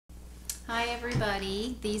Hi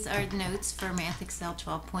everybody, these are notes for Math Excel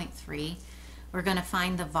 12.3. We're going to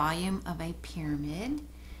find the volume of a pyramid.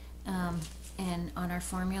 And on our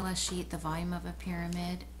formula sheet, the volume of a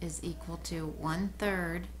pyramid is equal to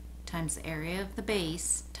 1/3 times the area of the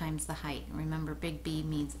base times the height. Remember, big B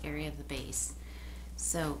means area of the base.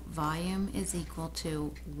 So volume is equal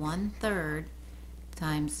to 1/3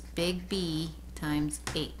 times big B times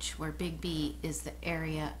H, where big B is the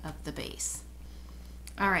area of the base.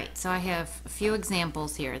 Alright, so I have a few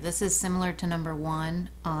examples here. This is similar to number 1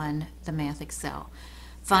 on the Math Excel.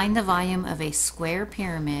 Find the volume of a square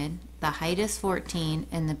pyramid. The height is 14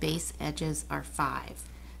 and the base edges are 5.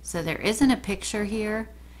 So there isn't a picture here,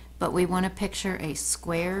 but we want to picture a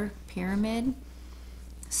square pyramid.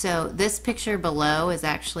 So this picture below is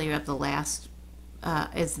actually of the last,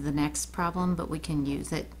 is the next problem, but we can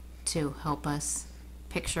use it to help us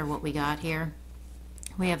picture what we got here.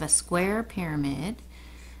 We have a square pyramid,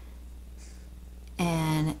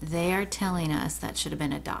 and they are telling us, that should have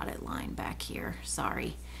been a dotted line back here,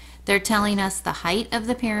 sorry. They're telling us the height of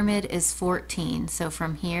the pyramid is 14. So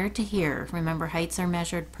from here to here, remember heights are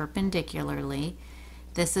measured perpendicularly.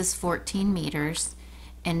 This is 14 meters.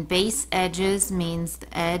 And base edges means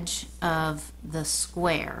the edge of the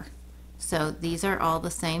square. So these are all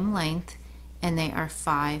the same length, and they are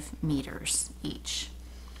 5 meters each.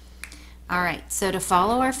 Alright, so to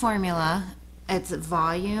follow our formula, its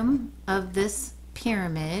volume of this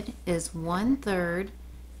pyramid is 1/3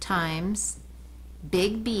 times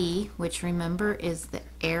big B, which remember is the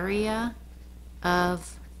area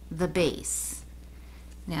of the base.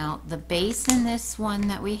 Now the base in this one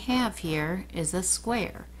that we have here is a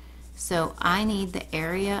square, so I need the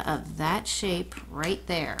area of that shape right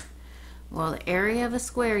there. Well, the area of a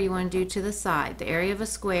square you want to do to the side. The area of a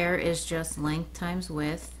square is just length times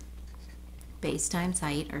width, base times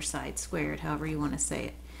height, or side squared, however you want to say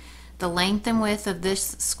it. The length and width of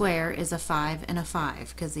this square is a 5 and a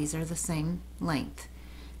 5, because these are the same length.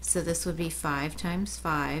 So this would be 5 times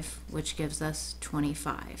 5, which gives us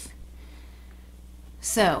 25.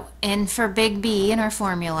 So, and for big B in our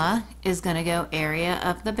formula is going to go area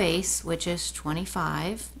of the base, which is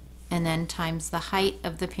 25, and then times the height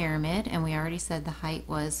of the pyramid, and we already said the height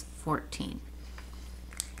was 14.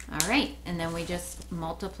 Alright, and then we just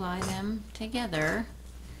multiply them together,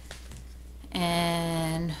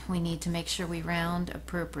 and we need to make sure we round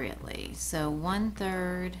appropriately. So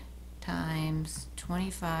 1/3 times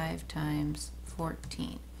 25 times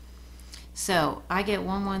 14. So I get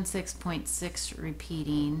 116.6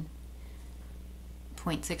 repeating,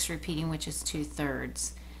 0.6 repeating, which is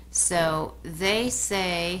 2/3. So they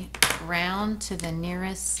say round to the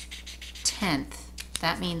nearest tenth.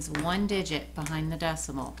 That means 1 digit behind the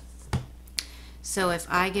decimal. So if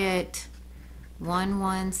I get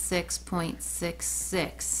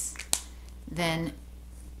 116.66, then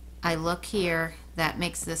I look here, that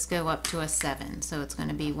makes this go up to a 7. So it's going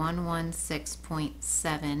to be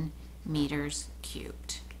 116.7 meters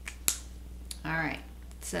cubed. Alright,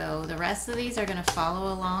 so the rest of these are going to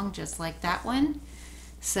follow along just like that one.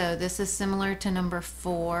 So this is similar to number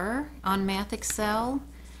 4 on Math Excel.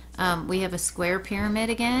 We have a square pyramid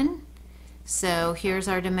again. So here's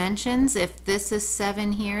our dimensions. If this is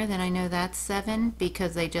 7 here, then I know that's 7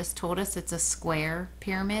 because they just told us it's a square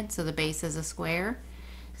pyramid, so the base is a square.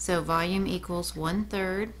 So volume equals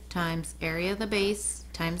 1/3 times area of the base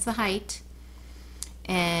times the height.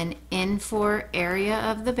 And in for area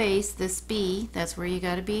of the base, this B, that's where you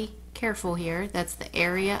got to be careful here. That's the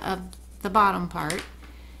area of the bottom part.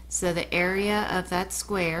 So the area of that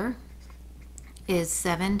square is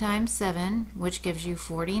 7 times 7, which gives you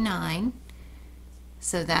 49.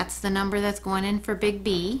 So that's the number that's going in for big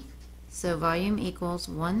B. So volume equals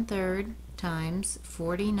 1/3 times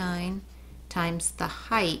 49 times the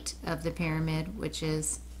height of the pyramid, which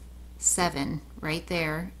is 7. Right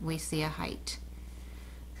there we see a height.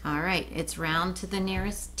 Alright, it's round to the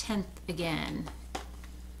nearest tenth again.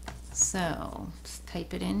 So let's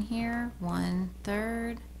type it in here.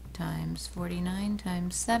 1/3 times 49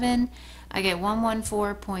 times 7. I get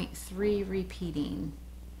 114.3 repeating.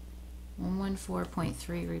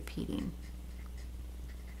 114.3 repeating.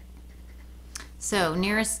 So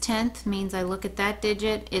nearest tenth means I look at that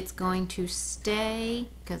digit, it's going to stay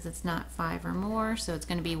because it's not 5 or more, so it's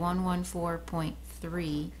going to be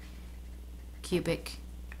 114.3 cubic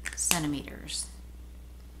centimeters.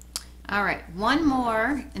 Alright, one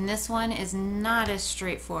more, and this one is not as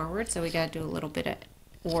straightforward, so we got to do a little bit of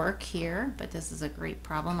work here, but this is a great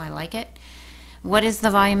problem. I like it. What is the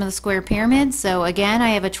volume of the square pyramid? So again, I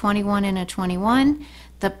have a 21 and a 21.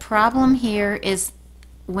 The problem here is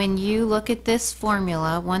when you look at this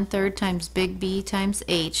formula, 1/3 times big B times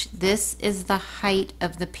H, this is the height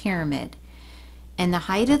of the pyramid. And the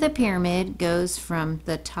height of the pyramid goes from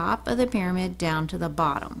the top of the pyramid down to the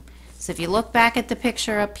bottom. So if you look back at the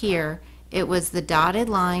picture up here, it was the dotted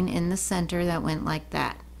line in the center that went like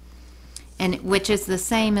that. And which is the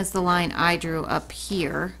same as the line I drew up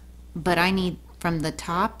here, but I need from the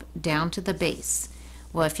top down to the base.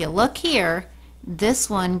 Well, if you look here, this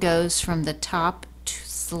one goes from the top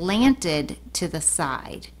slanted to the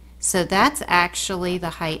side. So that's actually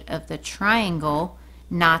the height of the triangle,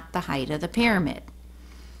 not the height of the pyramid.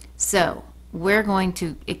 So we're going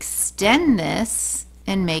to extend this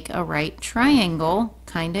and make a right triangle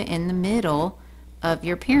kind of in the middle of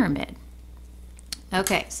your pyramid.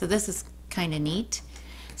 Okay, so this is kind of neat.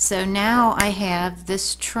 So now I have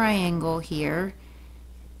this triangle here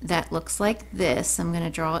that looks like this. I'm going to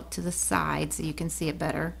draw it to the side so you can see it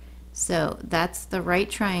better. So that's the right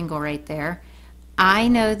triangle right there. I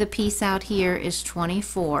know the piece out here is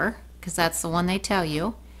 24 because that's the one they tell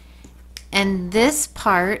you. And this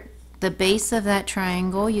part, the base of that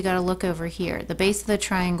triangle, you got to look over here. The base of the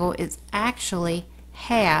triangle is actually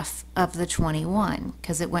half of the 21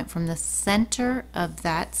 because it went from the center of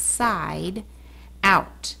that side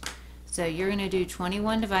out. So you're going to do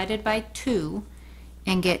 21 divided by 2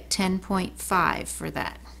 and get 10.5 for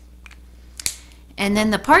that. And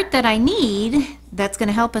then the part that I need that's going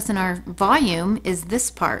to help us in our volume is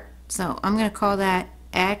this part. So I'm going to call that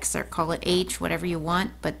X or call it H, whatever you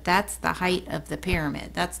want, but that's the height of the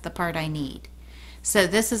pyramid. That's the part I need. So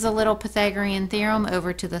this is a little Pythagorean theorem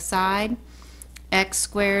over to the side. X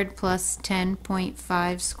squared plus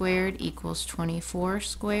 10.5 squared equals 24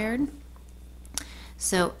 squared.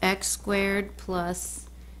 So X squared plus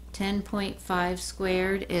 10.5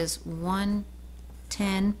 squared is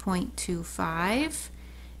 110.25,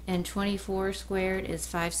 and 24 squared is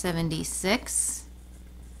 576.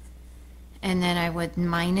 And then I would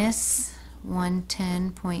minus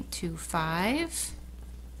 110.25.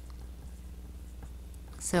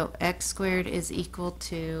 So X squared is equal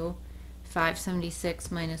to 576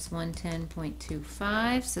 minus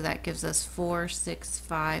 110.25, so that gives us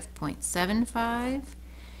 465.75.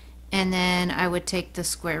 And then I would take the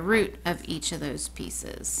square root of each of those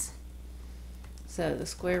pieces. So the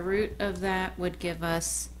square root of that would give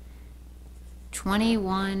us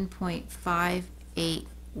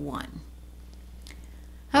 21.581.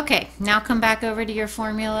 Okay, now come back over to your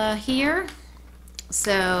formula here.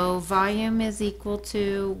 So volume is equal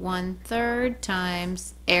to 1/3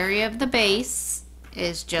 times area of the base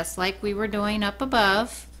is just like we were doing up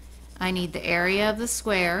above. I need the area of the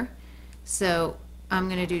square. So I'm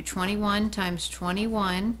going to do 21 times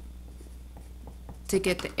 21 to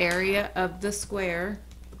get the area of the square,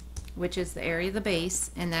 which is the area of the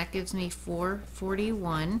base, and that gives me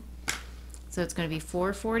 441. So it's going to be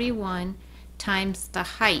 441 times the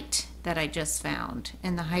height that I just found,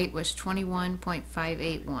 and the height was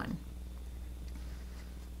 21.581.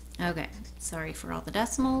 Okay, sorry for all the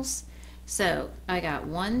decimals. So I got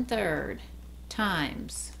 1/3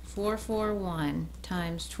 times 441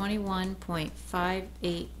 times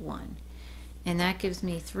 21.581, and that gives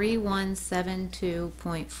me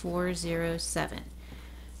 3172.407.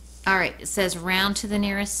 All right, it says round to the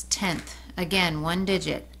nearest tenth. Again, one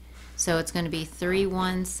digit. So it's going to be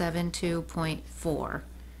 3172.4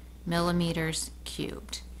 millimeters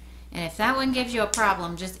cubed. And if that one gives you a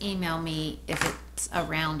problem, just email me if it's a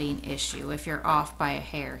rounding issue, if you're off by a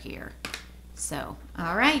hair here. So,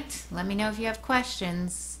 all right, let me know if you have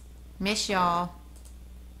questions. Miss y'all.